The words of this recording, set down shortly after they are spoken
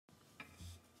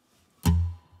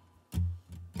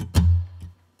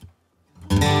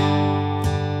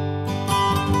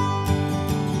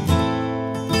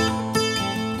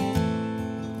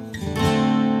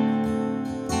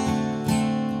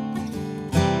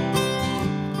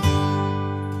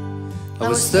I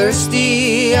was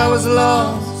thirsty, I was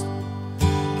lost,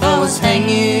 I was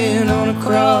hanging on a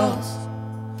cross.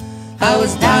 I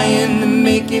was dying to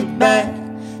make it back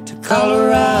to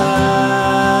Colorado.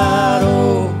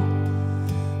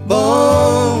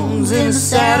 Bones in the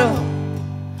saddle,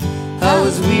 I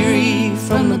was weary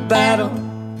from the battle.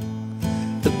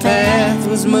 The path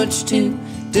was much too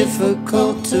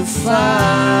difficult to follow.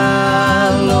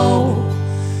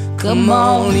 Come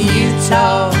on,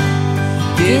 Utah,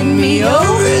 get me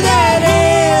over that hill.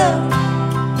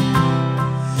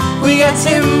 We got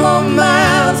 10 more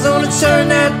miles, gonna turn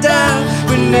that dial.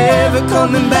 We're never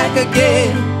coming back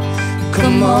again.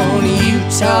 Come on,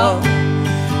 Utah,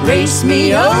 race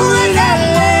me over that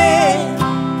land.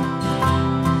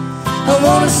 I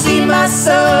wanna see my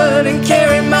son and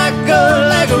carry my gun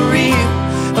like a real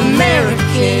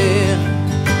American.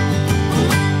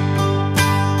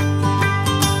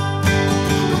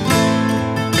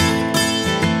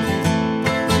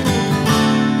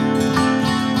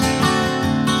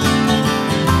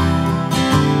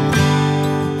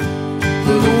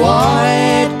 The war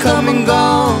had come and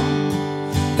gone,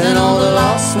 and all the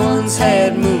lost ones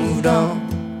had moved on.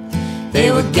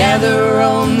 They would gather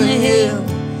on the hill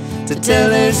to tell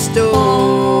their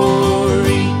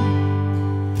story.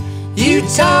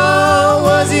 Utah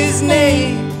was his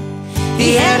name,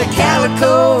 he had a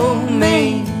calico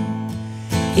mane.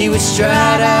 He would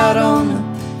stride out on the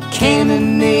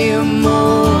Cannondale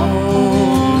morning.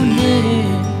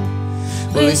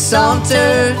 Well, he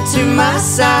sauntered to my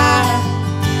side,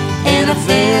 and I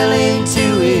fell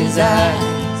into his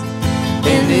eyes,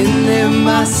 and in them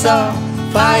I saw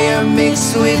fire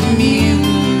mixed with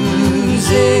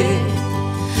music.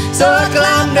 So I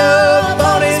climbed up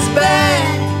on his back,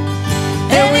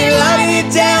 and we lighted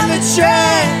down the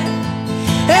track,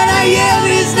 and I yelled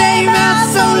his name out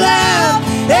so loud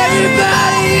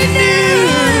everybody knew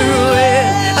it.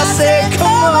 I said,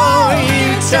 come on,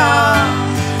 Utah,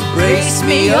 race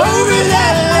me over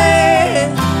that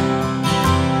land.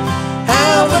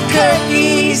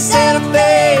 Albuquerque, Santa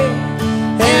Fe,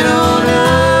 and on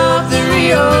up the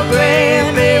Rio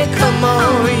Grande. Babe, come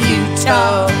on,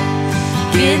 Utah,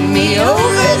 get me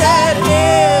over that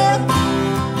hill.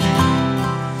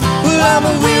 Well, I'm a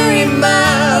weary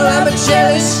mile, I'm a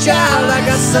jealous child. I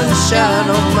got sunshine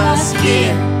on my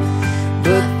skin,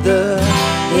 but the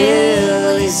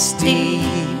hill is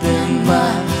steep and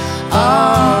my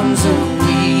arms are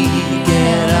weak,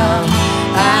 and I'm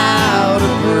out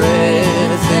of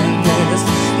breath, and there's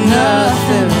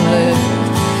nothing left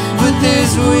but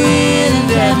this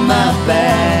wind at my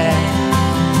back,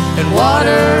 and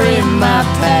water in my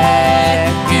pack,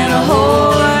 and a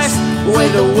horse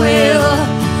with a wheel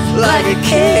like a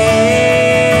cannon.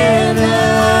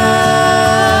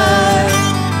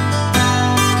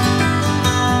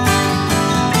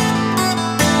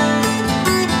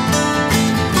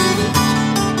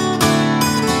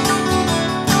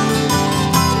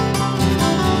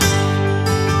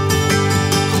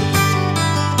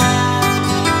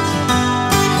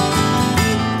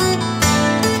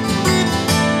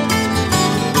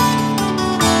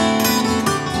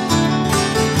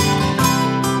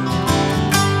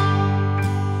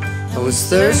 I was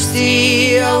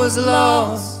thirsty, I was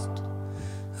lost,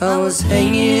 I was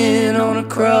hanging on a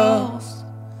cross.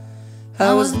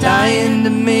 I was dying to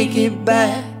make it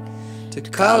back to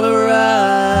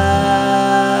Colorado.